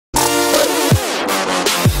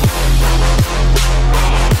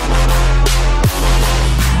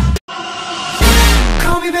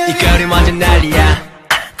머리 먼저 난리야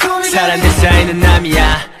사람들 사이는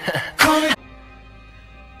남이야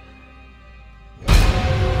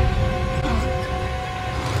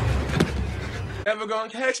Never gonna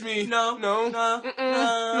catch me. No, no, no, no.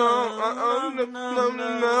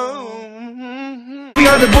 We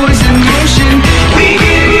are the boys in motion. We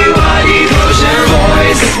give you our devotion,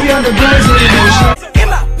 boys. We are the boys in motion. In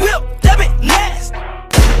my whip, that be nasty.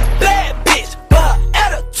 Bad bitch, but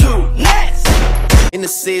attitude nasty. In the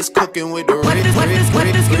seas cooking with the red. What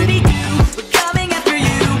this Scooby do? We're coming after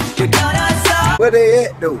you. We're gonna stop. Where they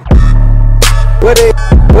at though? Where they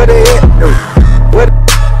at though? Where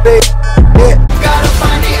they at? Gotta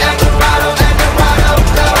find the Eldorado, Eldorado,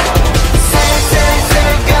 go. Say,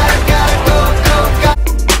 gotta go,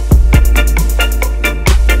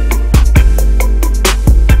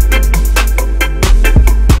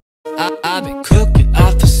 I've been cooking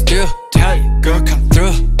off the steel. Tell your girl come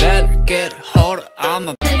through. Better get a hold of. I'm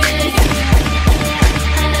a.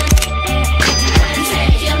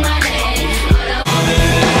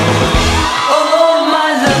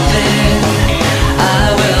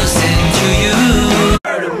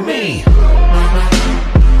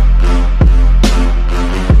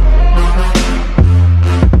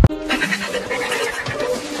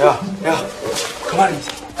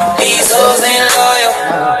 These hoes ain't loyal.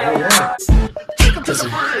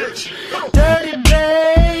 Dirty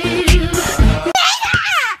babe.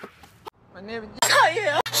 My name is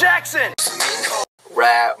Jackson.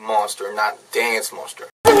 Rap monster, not dance monster.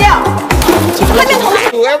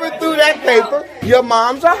 Whoever threw that paper, your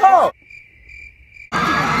mom's a hoe.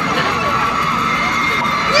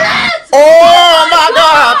 Yes! Oh my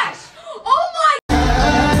God! Oh my!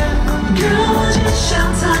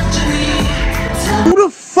 Who the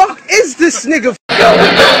fuck is this nigga? You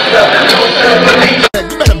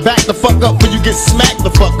better back the fuck up before you get smacked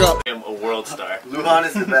the fuck up. I'm a world star. Luhan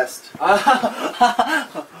is the best.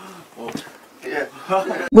 Yeah.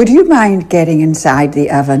 Would you mind getting inside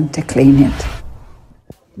the oven to clean it?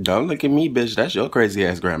 Don't look at me, bitch. That's your crazy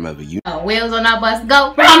ass grandmother. You. Wheels on our bus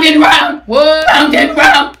go round and round. What? Round and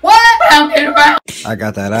round. What? Round and round. I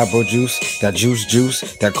got that apple juice, that juice,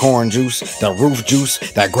 that corn juice, that roof juice,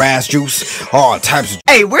 that grass juice, all types of.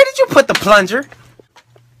 Hey, where did you put the plunger?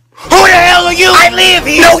 Who the hell are you? I live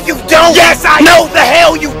here. No, you don't. Yes, I know the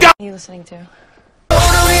hell you don't. What are you listening to?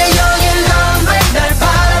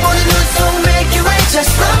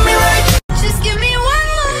 Just give me one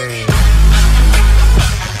look.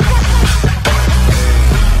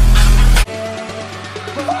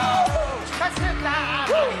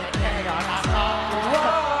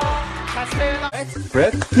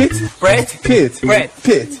 Brett Pitt. Brett Pitt. Brett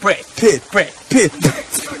Pitt. Brett Pitt. Brett Pitt.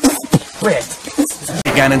 Brett.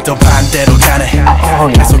 시간은 또 반대로 가네.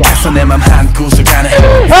 계속해서 내 맘 한 곳을 가네.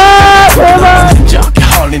 저기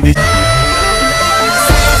홀린 듯.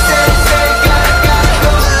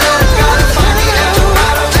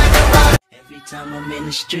 Every time I'm in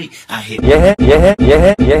the street, I hit. Yeah. Where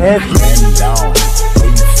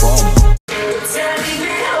you from?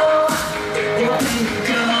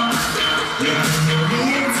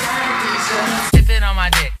 Tip it on my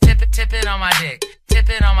dick. Tip it on my dick. Tip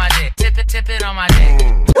it on my dick. Tip it on my dick.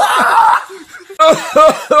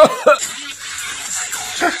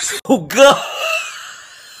 Oh God.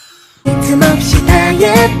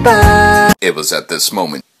 It was at this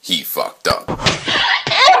moment he fucked up.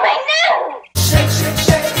 Shake, shake,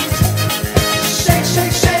 shake. Shake,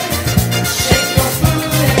 shake, shake. Shake your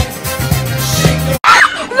booty. Shake your.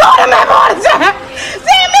 Lord of my monitor!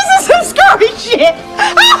 Damn, this is some scary shit!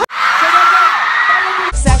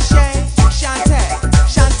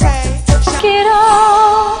 Fuck it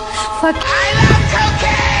all. Fuck. I love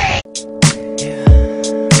cocaine!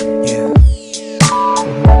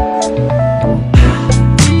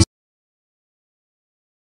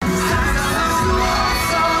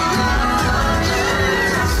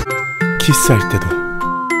 키스할 때도.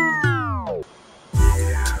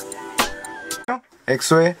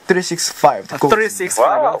 exo 365. 365.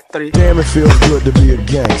 Wow. Damn, it feels good to be a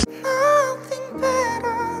gangster.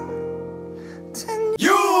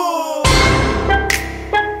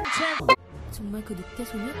 정말 그 늑대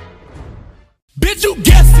소녀? Bitch, you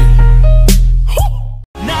guessed it.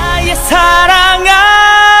 나의 사랑아.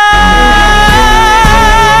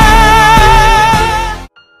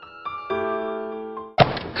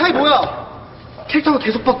 카이 뭐야? 캐릭터가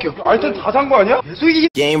계속 바뀌어. 아이템 다 산 거 아니야? 계속 이게.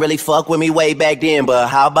 You ain't really fuck with me way back then, but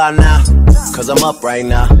how about now? Cause I'm up right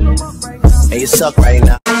now. And you suck right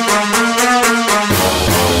now.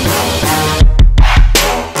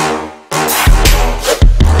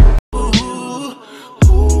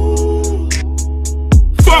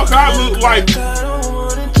 Fuck, I look like.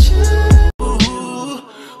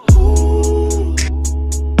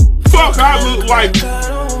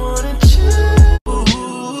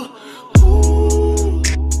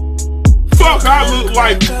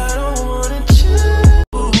 like?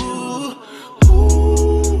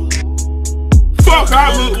 Fuck, I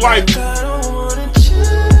look like.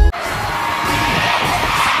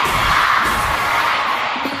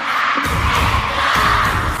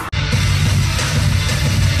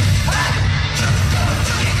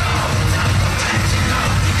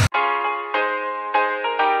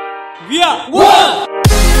 Yeah, what?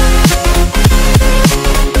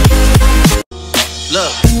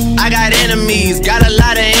 Look, I got enemies, got a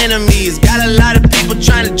lot of enemies, got a lot of people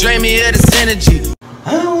trying to drain me of this energy.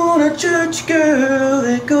 I want a church girl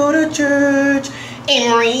that go to church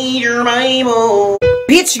and read your Bible.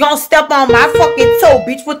 Bitch, you gon' step on my fucking toe,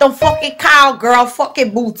 bitch, with them fucking cowgirl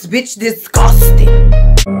fucking boots, bitch, disgusting.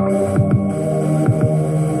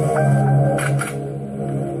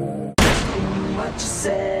 What you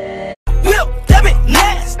said? Whip, that be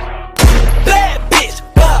nasty. Bad bitch,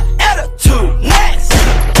 but attitude nasty.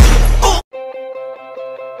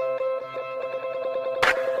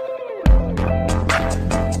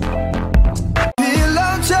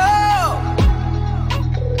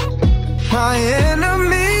 My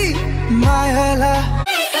enemy, my ally.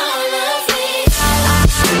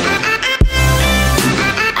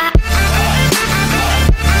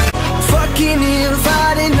 Fucking if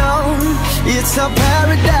I didn't know, it's a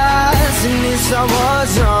paradise and it's a war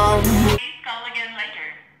zone. Call again later.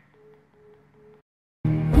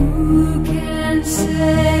 Who can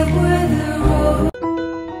say where the road?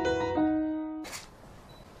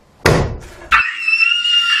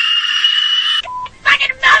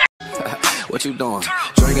 What you doing?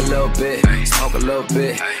 Drink a little bit, smoke a little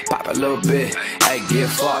bit, pop a little bit, hey, get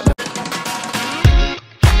fucked up.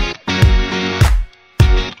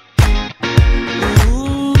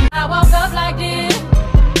 I woke up like this.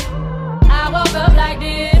 I woke up like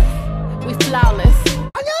this. We flawless.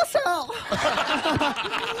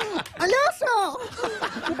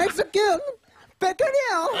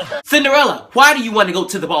 Cinderella, why do you want to go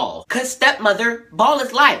to the ball? 'Cause stepmother, ball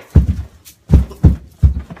is life.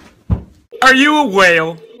 Are you a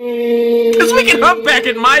whale? 'Cause we can humpback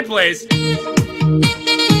at my place.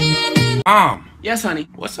 Yes, honey.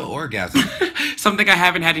 What's an orgasm? Something I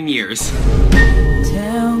haven't had in years.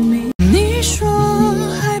 Tell me. 你说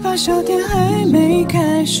害怕笑点还没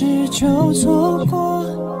开始就错过。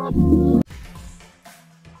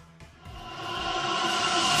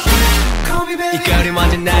이 거리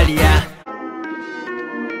완전 난리야.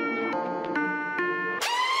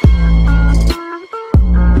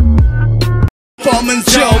 봄은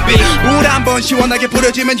조비 물 한 번 시원하게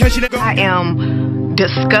뿌려지면 현실에. I am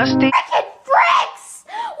disgusting. Bricks!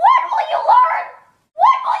 What will you learn?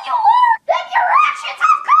 What will you learn? That your actions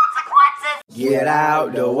have consequences! Get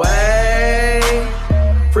out the way.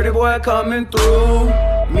 Pretty boy coming through.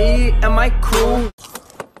 Me and my crew.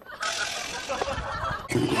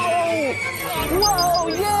 Whoa,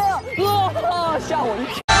 yeah! Oh, 吓我一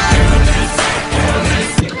跳。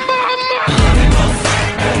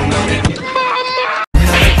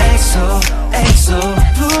 Exo, exo,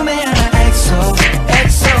 부메랑 exo,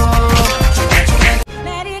 exo.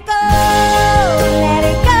 Let it go, let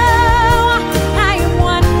it go. I am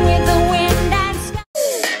one with the wind and sky.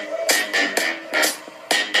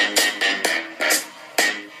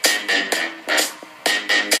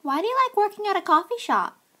 Why do you like working at a coffee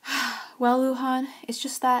shop? Well, Luhan, it's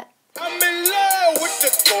just that I'm in love with the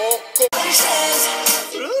coco.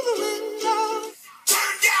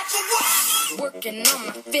 Working on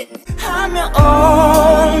my fitness. 하면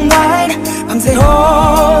all night, 밤새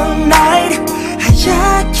all night.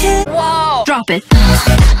 하얗게. Whoa! Drop it.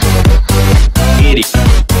 Get it.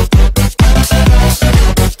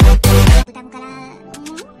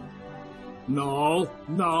 No,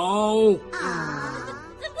 no.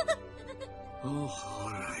 Oh,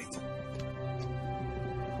 alright.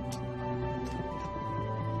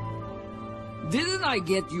 Didn't I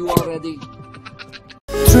get you already?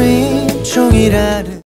 Dream 종이라는